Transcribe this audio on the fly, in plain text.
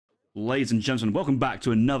Ladies and gentlemen, welcome back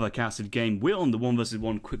to another casted game. We're on the 1 versus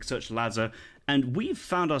 1 quick search ladder, and we've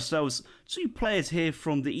found ourselves two players here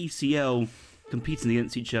from the ECL competing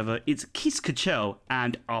against each other. It's Kiskachel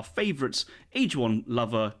and our favourites, Age 1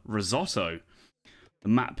 lover, Risotto. The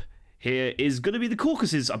map here is going to be the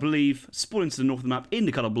Caucasus, I believe, spawning to the north of the map in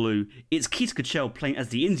the colour blue. It's Kiskachel playing as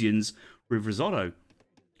the Indians with Risotto.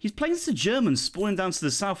 He's playing as the Germans, spawning down to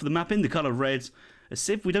the south of the map in the colour red. A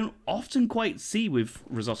civ we don't often quite see with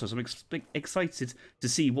Risotto, so I'm excited to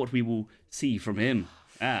see what we will see from him.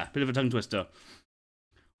 Bit of a tongue twister.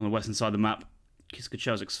 On the western side of the map,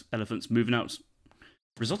 Kiskachel's elephants moving out.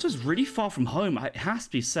 Risotto's really far from home, it has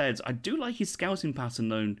to be said. I do like his scouting pattern,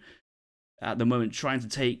 though, at the moment, trying to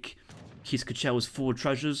take Kiskachel's forward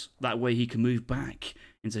treasures. That way he can move back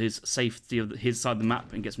into his safety of his side of the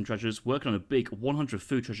map and get some treasures. Working on a big 100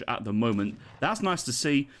 food treasure at the moment. That's nice to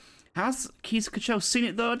see. Has Kiskachel seen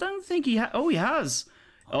it, though? I don't think he has. Oh, he has.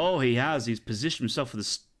 Oh, he has. He's positioned himself for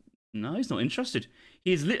the... No, he's not interested.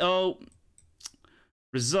 He's Oh,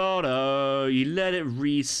 Risotto, you let it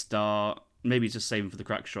restart. Maybe he's just saving for the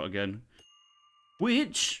crack shot again.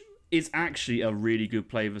 Which is actually a really good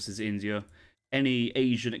play versus India. Any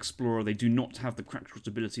Asian explorer, they do not have the crack shot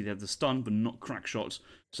ability. They have the stun, but not crack shots.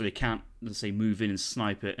 So they can't, let's say, move in and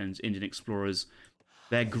snipe it. And Indian explorers,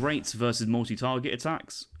 they're great versus multi-target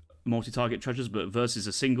attacks. Multi-target treasures, but versus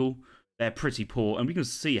a single, they're pretty poor, and we can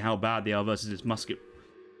see how bad they are versus this musket.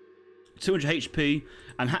 200 HP,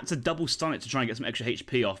 and had to double stun it to try and get some extra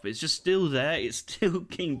HP off, but it's just still there. It's still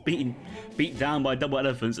getting beat down by double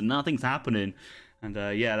elephants, and nothing's happening. And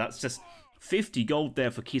yeah, that's just 50 gold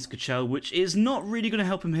there for Kiskachel, which is not really going to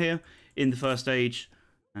help him here in the first stage.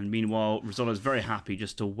 And meanwhile, Risotto's very happy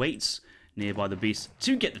just to wait nearby the beast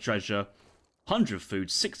to get the treasure. 100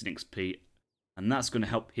 food, 16 XP. And that's going to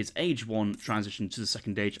help his Age 1 transition to the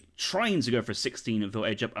second stage, trying to go for a 16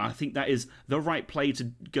 Age up. And I think that is the right play to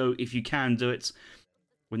go if you can do it.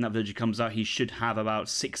 When that villager comes out, he should have about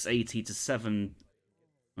 680 to 7.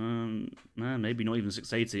 Maybe not even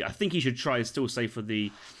 680. I think he should try still say for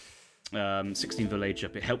the 16 Age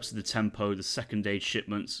up. It helps with the tempo, the second stage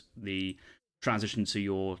shipments, the transition to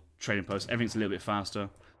your trading post. Everything's a little bit faster.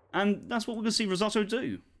 And that's what we're going to see Risotto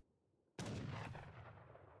do.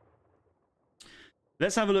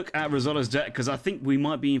 Let's have a look at Risotto's deck, because I think we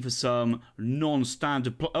might be in for some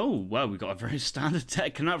non-standard... Oh, well, we've got a very standard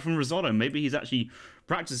deck coming out from Risotto. Maybe he's actually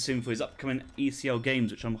practicing for his upcoming ECL games,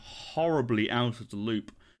 which I'm horribly out of the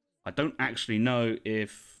loop. I don't actually know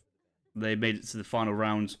if they made it to the final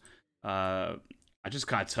round. I just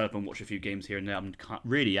kind of turn up and watch a few games here and there. I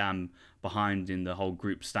really am behind in the whole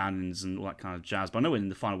group standings and all that kind of jazz. But I know we're in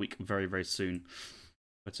the final week very, very soon.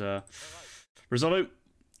 But Risotto...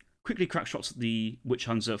 quickly crack shots the Witch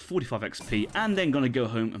Hunter, 45 XP, and then going to go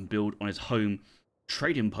home and build on his home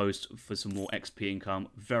trading post for some more XP income.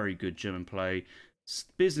 Very good German play.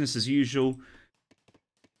 Business as usual.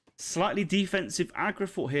 Slightly defensive aggro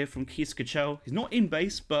fort here from Kiskachel. He's not in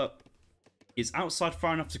base, but is outside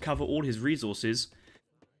far enough to cover all his resources.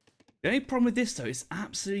 The only problem with this, though, is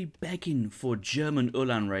absolutely begging for German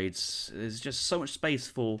Ulan raids. There's just so much space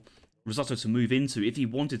for Risotto to move into, if he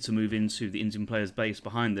wanted to move into the Indian player's base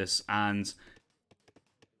behind this. And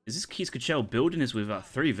is this Kiskachel building this with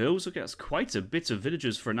 3 vills? Okay, that's quite a bit of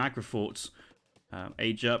villagers for an aggro fort.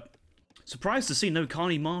 Age up. Surprised to see no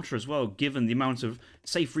Carney Martyr as well, given the amount of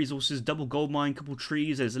safe resources, double gold mine, couple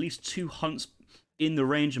trees. There's at least 2 hunts in the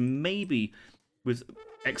range, and maybe with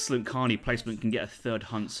excellent Carney placement can get a 3rd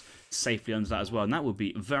hunt safely under that as well. And that would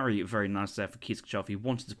be very, very nice there for Kiskachel if he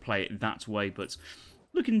wanted to play it that way, but...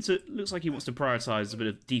 looks like he wants to prioritise a bit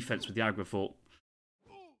of defense with the aggro fort.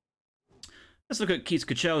 Let's look at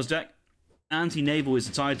Kiskachel's deck. Anti-naval is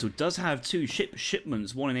the title. Does have 2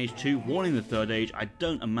 shipments, one in age 2, one in the 3rd age. I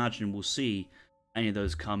don't imagine we'll see any of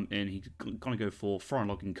those come in. He's going to go for foreign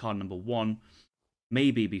login card number 1.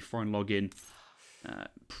 Maybe be foreign login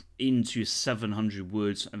into 700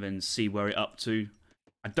 woods and then see where it's up to.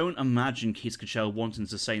 I don't imagine Kiskachel wanting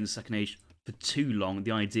to stay in the second age for too long.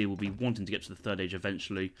 The idea will be wanting to get to the 3rd age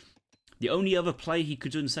eventually. The only other play he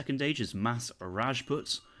could do in the second age is mass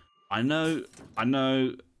Rajputs. I know,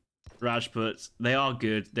 Rajputs, they are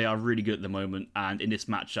good. They are really good at the moment, and in this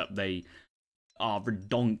matchup, they are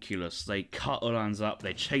redonkulous. They cut Ulans up,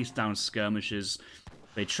 they chase down skirmishes,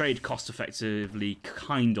 they trade cost-effectively,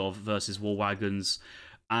 kind of, versus war wagons,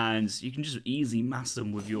 and you can just easily mass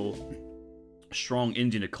them with your strong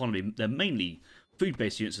Indian economy. They're mainly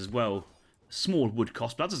food-based units as well. Small wood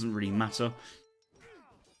cost, but that doesn't really matter.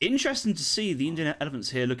 Interesting to see the Indian elephants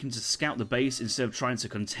here looking to scout the base instead of trying to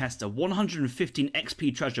contest a 115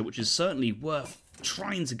 XP treasure, which is certainly worth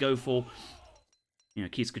trying to go for. You know,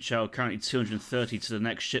 Keith Kachel currently 230 to the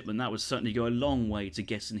next shipment. That would certainly go a long way to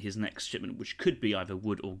getting his next shipment, which could be either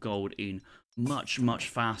wood or gold, in much, much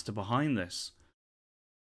faster behind this.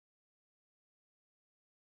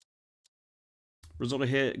 Risotto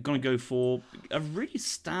here, gonna go for a really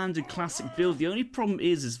standard classic build. The only problem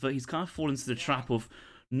is that he's kind of fallen into the trap of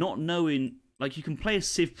not knowing, like, you can play a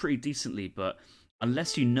Civ pretty decently, but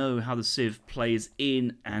unless you know how the Civ plays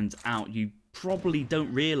in and out, you probably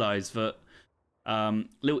don't realise that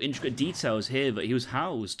little intricate details here that he was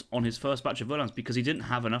housed on his first batch of Volans because he didn't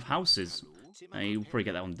have enough houses. You'll probably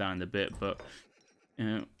get that one down in a bit, but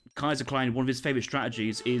Kaiser Klein, one of his favourite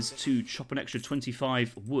strategies is to chop an extra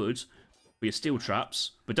 25 wood for your steel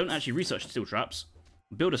traps, but don't actually research steel traps.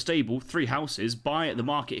 Build a stable, 3 houses, buy at the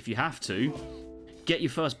market if you have to, get your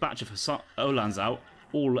first batch of Olans out,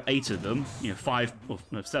 all 8 of them, you know, 5, or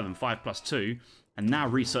no, 7, 5 plus 2, and now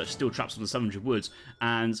research steel traps on the 700 woods.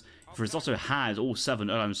 And if Risotto had all 7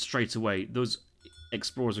 Olans straight away, those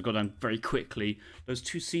explorers would go down very quickly. Those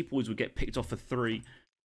 2 sepoys would get picked off for free,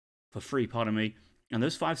 pardon me. And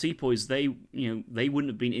those 5 sepoys, they wouldn't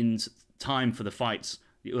have been in time for the fights.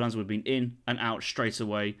 The Olans would have been in and out straight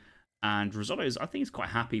away. And Risotto I think, is quite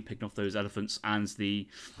happy picking off those elephants and the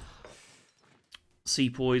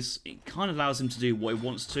sepoys. It kind of allows him to do what he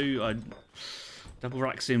wants to. Double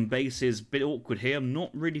racks in bases, a bit awkward here. I'm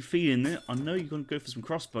not really feeling it. I know you're going to go for some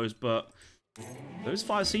crossbows, but those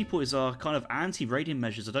 5 sepoys are kind of anti-radiant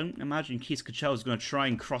measures. I don't imagine Keith Kachel is going to try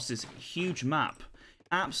and cross this huge map,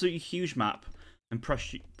 absolutely huge map, and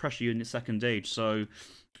pressure you in the second age. So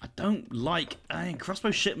I don't like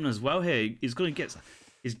crossbow shipment as well here. He's going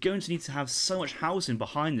to need to have so much housing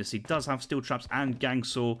behind this. He does have steel traps and gang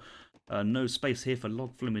saw. No space here for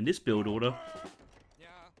log flume in this build order.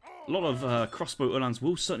 A lot of crossbow Olans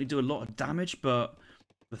will certainly do a lot of damage, but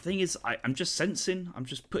the thing is, I'm just sensing. I'm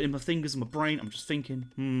just putting my fingers in my brain. I'm just thinking,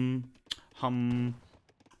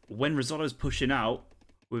 when Risotto's pushing out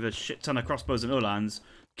with a shit ton of crossbows and Olans,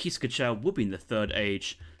 Keith Kachel will be in the third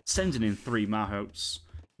age, sending in 3 Mahouts,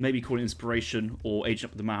 maybe calling inspiration or aging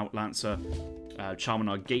up with the Mahout Lancer,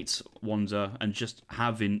 Charmanar Gate Wander, and just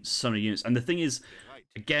having so many units. And the thing is,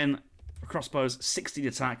 again, crossbows, 16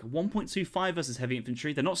 attack, 1.25 versus heavy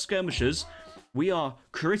infantry. They're not skirmishers. We are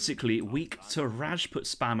critically weak to Rajput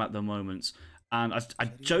spam at the moment. And I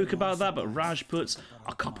joke about that, but Rajputs,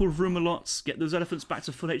 a couple of Rumalots, get those elephants back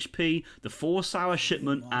to full HP, the 4 sour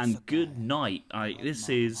shipment, and good night. I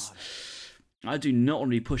do not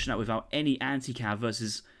want to be pushing out without any anti-cav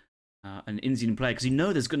versus an Indian player, because you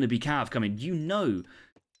know there's going to be cav coming. You know.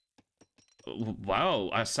 Well,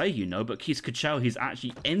 I say you know, but Keith Kachel, he's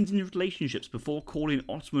actually ending relationships before calling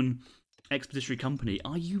Ottoman Expeditionary Company.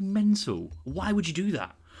 Are you mental? Why would you do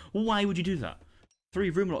that? Why would you do that?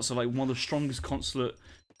 3 Rumalots are like one of the strongest consulate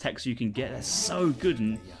techs you can get. They're so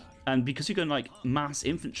good, and because you're going like mass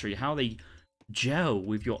infantry, how they gel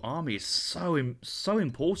with your army is so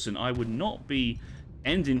important. I would not be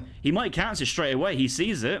ending. He might cancel straight away. He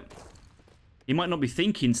sees it. He might not be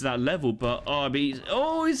thinking to that level, but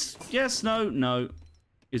yes, no.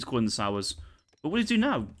 He's calling the sours. But what does he do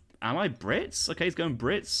now? Ally Brits? Okay, he's going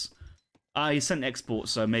Brits. He sent export,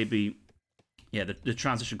 so maybe, yeah, the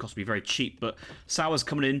transition cost will be very cheap. But sours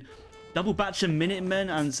coming in, double batch of Minutemen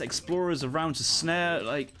and explorers around to snare.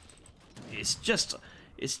 Like, it's just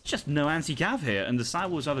no anti-cav here, and the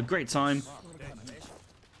sours have a great time.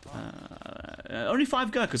 Only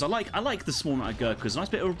 5 Gurkhas. I like the small amount of Gurkhas. Nice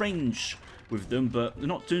bit of range with them, but they're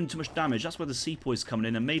not doing too much damage. That's where the sepoys coming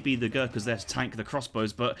in, and maybe the Gurkhas there to tank the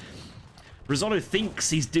crossbows. But Risotto thinks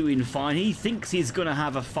he's doing fine. He thinks he's going to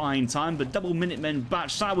have a fine time, but double Minutemen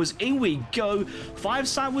batch sours. In we go. 5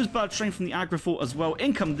 sours, but train from the Agrifort as well.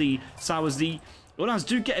 In come the sours. The Olans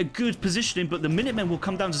do get a good positioning, but the Minutemen will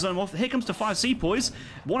come down to zone them off. Here comes the 5 sepoys.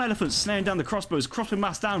 1 elephant snaring down the crossbows. Crossbow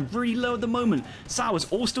mass down really low at the moment.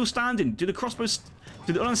 Sours all still standing. Do the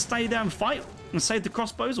Olans stay there and fight and save the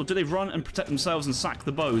crossbows, or do they run and protect themselves and sack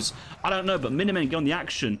the bows? I don't know, but Minutemen get on the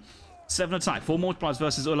action. 7 attack, 4 multipliers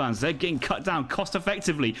versus Olans. They're getting cut down cost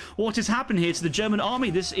effectively. What is happening here to the German army?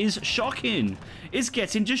 This is shocking. It's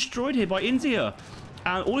getting destroyed here by India.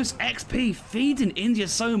 And all this XP feeding India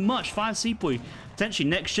so much. 5 sepoy. Potentially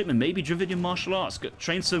next shipment, maybe Dravidian martial arts.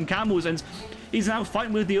 Train some camels, and he's now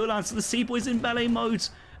fighting with the Olans. So the sepoys in ballet mode.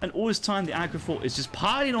 And all this time, the Agrifort is just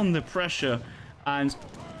piling on the pressure. And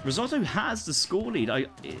Risotto has the score lead.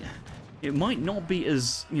 It might not be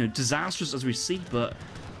as disastrous as we see, but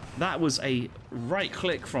that was a right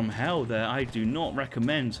click from hell there. I do not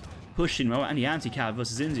recommend pushing any anti-cav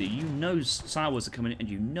versus India. You know sours are coming in, and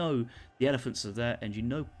you know the elephants are there, and you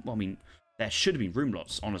know, well, I mean, there should have been room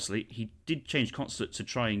lots, honestly. He did change consulate to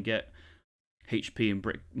try and get HP and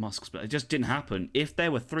brick muscles, but it just didn't happen. If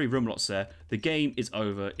there were 3 Rumlots there, the game is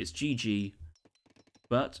over. It's GG.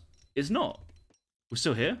 But it's not. We're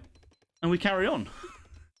still here, and we carry on.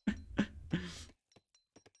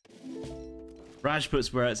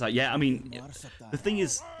 Rajput's where it's like, yeah, I mean, the thing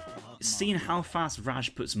is, seeing how fast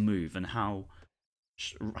Rajputs move and how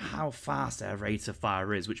fast their rate of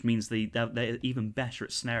fire is, which means they're even better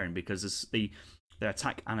at snaring because their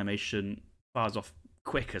attack animation fires off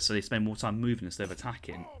quicker, so they spend more time moving instead of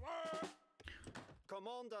attacking.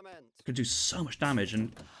 Could do so much damage.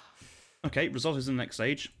 And okay, Risotto's in the next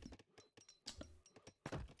stage.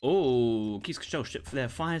 Oh, Keys Control ship for their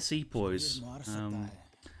fire sepoys.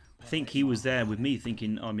 I think he was there with me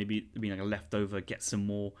thinking, oh, maybe being like a leftover, get some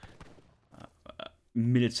more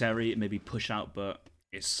military, maybe push out, but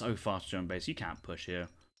it's so fast German base, you can't push here.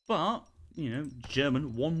 But, you know,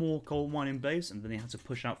 German, 1 more coal mining base, and then they have to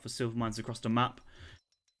push out for silver mines across the map.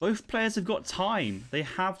 Both players have got time. They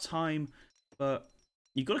have time, but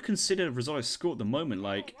you've got to consider Risotto's score at the moment.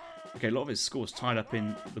 Like, okay, a lot of his score is tied up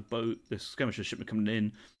in the boat, the skirmisher shipment coming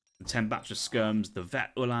in, the 10 batch of skirms, the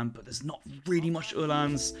vet Ulan, but there's not really much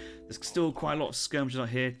Ulans. There's still quite a lot of skirmishes out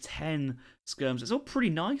here. 10 skirms. It's all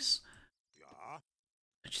pretty nice.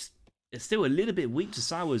 It's still a little bit weak to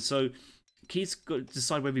Sours, so Keith's got to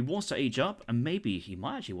decide whether he wants to age up, and maybe he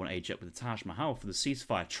might actually want to age up with the Taj Mahal for the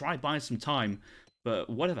ceasefire. Try buying some time, but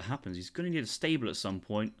whatever happens, he's going to need a stable at some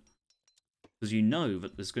point, because you know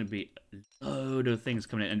that there's going to be a load of things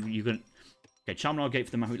coming in, and you're going to... Okay, Charminar Gate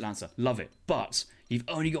for the Mahout Lancer. Love it. But you've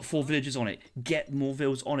only got 4 villages on it. Get more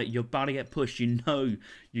villas on it. You're about to get pushed. You know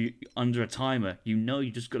you're under a timer. You know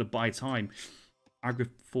you just got to buy time. Agra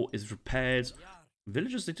Fort is repaired.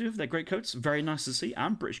 Villagers, they do have their great coats. Very nice to see.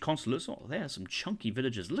 And British consulates. Oh, they are some chunky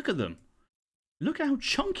villagers. Look at them. Look at how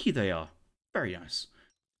chunky they are. Very nice.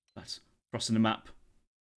 But crossing the map.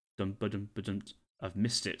 Dum-ba-dum-ba-dum. I've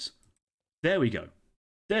missed it. There we go.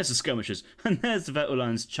 There's the skirmishers, and there's the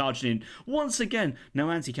Vetulans charging in. Once again, no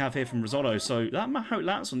anti-cav here from Risotto, so that Mahout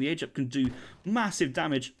Lance on the age up can do massive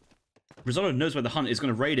damage. Risotto knows where the hunt is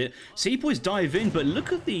going to raid it. Sepoys dive in, but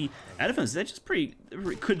look at the elephants. They're just pretty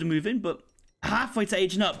good to move in, but halfway to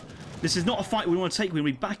aging up. This is not a fight we want to take. We're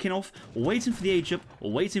going to be backing off, waiting for the age up,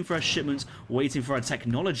 waiting for our shipments, waiting for our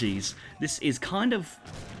technologies. This is kind of...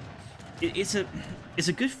 It's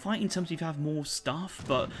a good fight in terms of you have more stuff,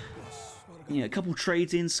 but... You know, a couple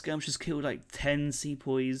trades in, skirmishers killed like 10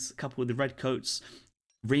 sepoys, a couple of the redcoats,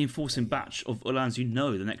 reinforcing batch of Ulans. You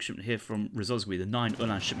know the next shipment here from Rizozgui, the 9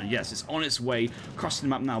 Ulan shipment. Yes, it's on its way, crossing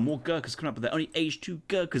the map now. More Gurkhas coming up, but they're only age 2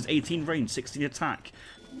 Gurkhas, 18 range, 16 attack.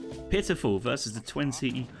 Pitiful versus the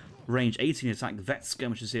 20 range, 18 attack vet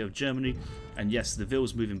skirmishers here of Germany. And yes, the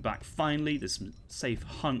Ville's moving back finally. There's some safe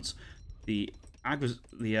hunt. The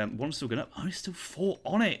one's still going up. Only still 4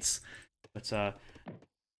 on it. But,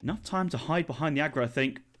 enough time to hide behind the aggro, I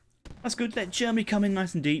think. That's good. Let Germany come in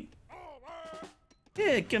nice and deep.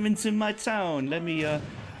 Here, come into my town. Let me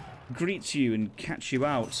greet you and catch you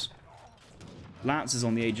out. Lance is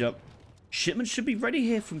on the age up. Shipment should be ready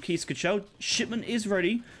here from Keith Kachel. Shipment is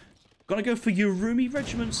ready. Gonna go for Urumi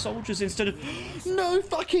Regiment soldiers instead of... No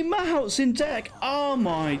fucking Mahouts in deck! Oh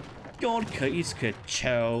my god, Keith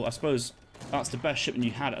Kachel. I suppose that's the best shipment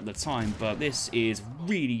you had at the time, but this is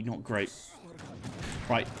really not great.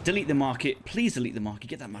 Right, delete the market. Please delete the market.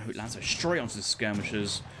 Get that Mahout Lancer straight onto the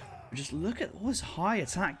skirmishers. Just look at all this high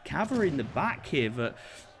attack cavalry in the back here, but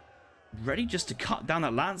ready just to cut down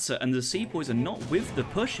that Lancer. And the Sepoys are not with the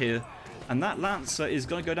push here. And that Lancer is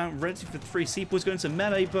going to go down ready for 3 Sepoys going to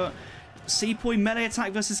melee, but Sepoy melee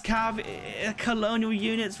attack versus Cav. Colonial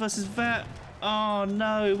units versus Vet. Oh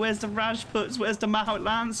no, where's the Rajputs? Where's the Mahout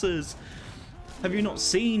Lancers? Have you not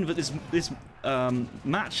seen that this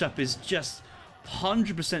matchup is just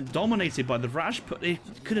 100% dominated by the Rajput? They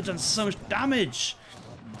could have done so much damage.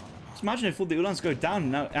 Just imagine if all the Ulans go down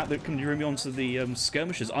and now out there come Yurumi onto the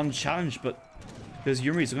skirmishers unchallenged, but there's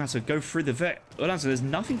Yurumis are going to have to go through the vet Ulans, so there's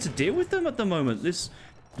nothing to deal with them at the moment. This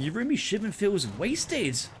Yurumi shipment feels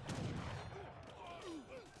wasted.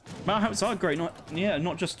 Mahouts are great,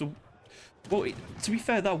 not just the... Well, to be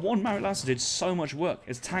fair, that one Mahout Lancer did so much work.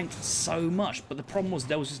 It's tanked so much, but the problem was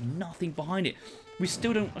there was just nothing behind it. We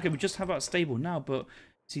still don't... Okay, we just have our stable now, but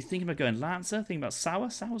is he thinking about going Lancer? Thinking about Sour?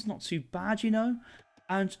 Sour's not too bad, you know?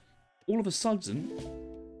 And all of a sudden,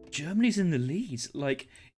 Germany's in the lead. Like,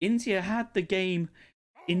 India had the game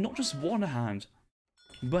in not just one hand,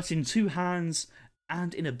 but in 2 hands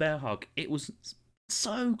and in a bear hug. It was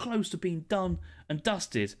so close to being done and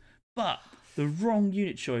dusted, but the wrong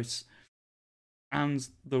unit choice and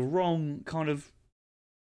the wrong kind of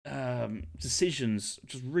decisions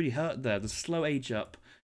just really hurt there. The slow age up,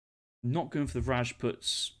 Not going for the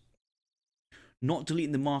Rajputs. Not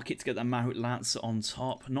deleting the market to get that Mahut Lance on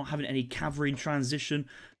top. Not having any cavalry in transition.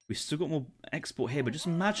 We've still got more export here, but just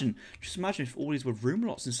imagine if all these were room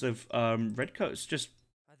lots instead of redcoats. Just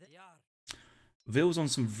Ville's on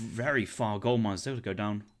some very far gold mines. They would go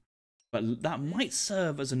down, but that might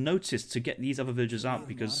serve as a notice to get these other villagers out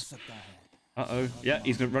because. Yeah,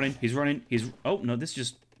 he's running. He's running. Oh no, this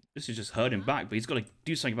is just hurting back. But he's got to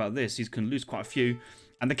do something about this. He's going to lose quite a few,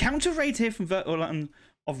 and the counter raid here from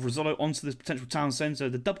of Risotto onto this potential town centre.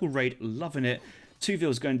 The double raid, loving it. 2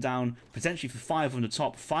 villas going down, potentially for 5 on the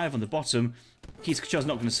top, 5 on the bottom. Keith-Kachel's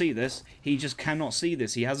not going to see this. He just cannot see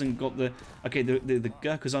this. He hasn't got the... Okay, the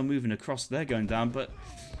Gurkhas are moving across. They're going down, but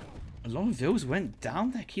a lot of villas went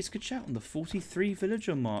down there. Keith-Kachel on the 43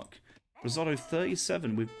 villager mark. Risotto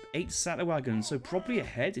 37 with 8 saddle wagons, so probably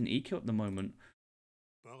ahead in eco at the moment.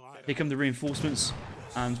 Here come the reinforcements,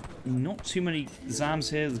 and not too many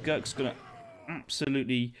Zams here. The Gurkhas going to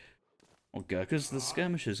absolutely... Or Gurkhas, the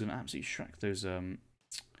skirmishers going to absolutely shrek those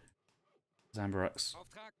Zambaraks.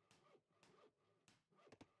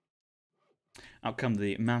 Out come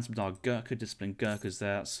the Mansbadar Gurkha, disciplined Gurkhas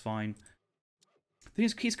there, that's fine. The thing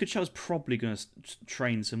is, Keith-Kachel's probably going to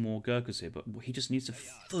train some more Gurkhas here, but he just needs to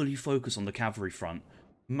fully focus on the cavalry front.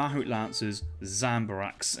 Mahut Lancers,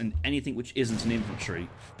 Zambaraks, and anything which isn't an infantry.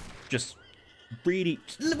 Just really...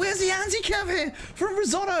 Where's the anti-cav here from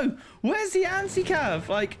Risotto? Where's the anti-cav?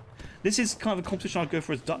 Like... This is kind of a competition I'd go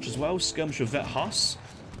for as Dutch as well, Skirmisher Vet Huss,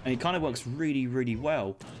 and it kind of works really, really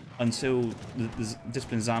well until the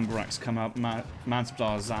disciplined Zambaraks come out,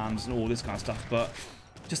 Mansbadar Zams and all this kind of stuff, but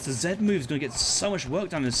just the Z move is going to get so much work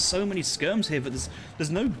done. There's so many skirms here, but there's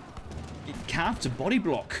no cav to body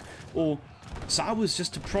block, or Sowers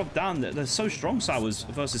just to prod down. They're so strong, Sowers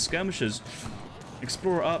versus Skirmishers.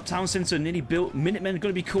 Explorer up, Town Centre nearly built, Minutemen are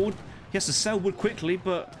going to be called. He has to sell wood quickly,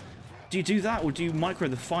 but... Do you do that, or do you micro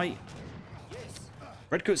the fight?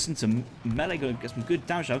 Redcoats into melee, going to get some good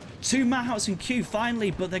damage out. 2 Mahouts in queue,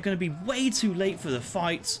 finally, but they're going to be way too late for the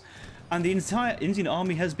fight. And the entire Indian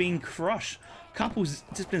army has been crushed. Couples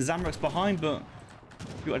disciplined Zamraks behind, but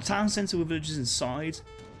you've got a town centre with villages inside.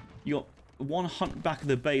 You got one hunt back of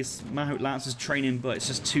the base, Mahout Lancers training, but it's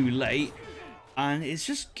just too late. And it's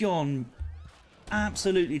just gone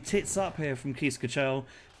absolutely tits up here from Keith-Kachel.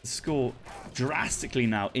 The score drastically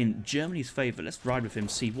now in Germany's favour. Let's ride with him,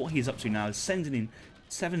 see what he's up to now. Sending in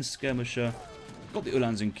 7 skirmisher. Got the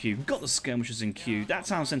Ulans in queue. Got the skirmishers in queue. That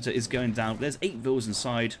town centre is going down. There's 8 villas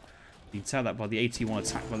inside. You can tell that by the AT1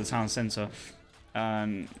 attack by the town centre.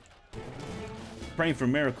 Praying for a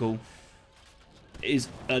miracle is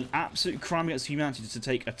an absolute crime against humanity to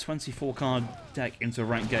take a 24 card deck into a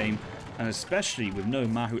ranked game, and especially with no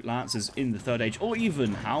Mahut Lancers in the 3rd age, or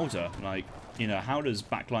even Howder. Like, you know, Howder's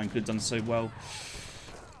backline could have done so well.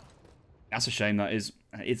 That's a shame, that is.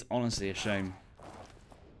 It's honestly a shame.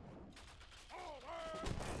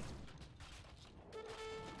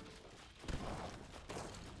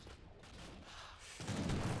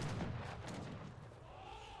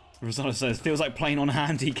 Risotto says, feels like playing on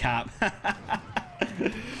handicap.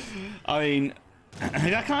 I mean,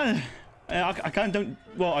 I kind of don't.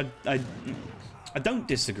 Well, I don't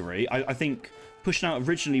disagree. I think pushing out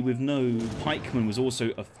originally with no pikemen was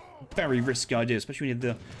also a very risky idea, especially when you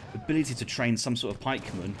had the ability to train some sort of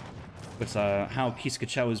pikeman. But how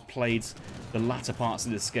Keith-Kachel has played the latter parts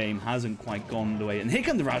of this game hasn't quite gone the way. And here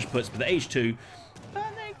come the Rajputs, but the H2. But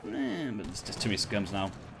it's just too many skirms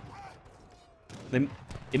now.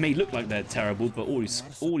 It may look like they're terrible, but all these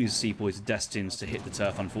seaboys are destined to hit the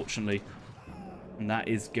turf, unfortunately. And that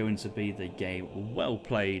is going to be the game. Well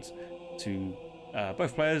played to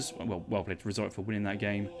both players. Well played to Risotto for winning that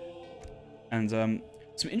game. And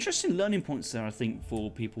some interesting learning points there, I think, for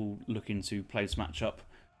people looking to play this matchup.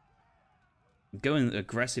 Going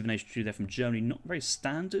aggressive in H2 there from Germany, not very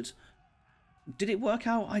standard. Did it work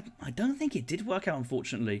out? I don't think it did work out,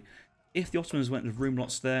 unfortunately. If the Ottomans went with room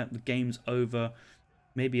lots there, the game's over.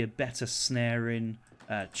 Maybe a better snaring,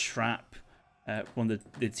 trap, one of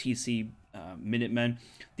the TC Minutemen.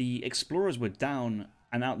 The Explorers were down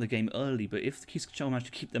and out of the game early, but if the Keith-Kachel managed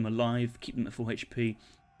to keep them alive, keep them at full HP,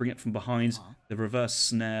 bring it from behind, the reverse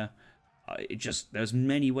snare, there's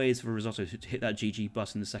many ways for Risotto to hit that GG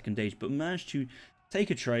button in the second age, but managed to take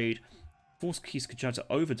a trade, force Keith-Kachel to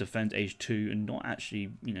over-defend age 2 and not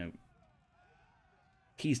actually, you know,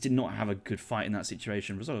 Keith did not have a good fight in that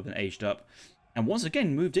situation. Risotto had been aged up. And once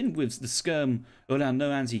again, moved in with the Skirm, Ulan,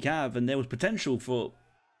 no anti-cav, and there was potential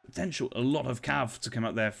a lot of cav to come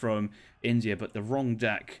out there from India, but the wrong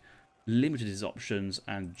deck limited his options,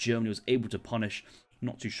 and Germany was able to punish.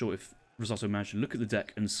 Not too sure if Risotto managed to look at the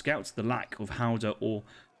deck and scout the lack of Howder or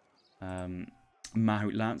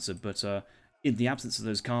Mahout Lancer, but in the absence of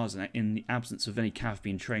those cars and in the absence of any cav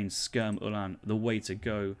being trained, Skirm Ulan, the way to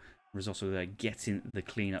go. Risotto there getting the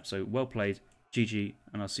clean up. So well played, GG,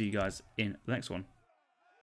 and I'll see you guys in the next one.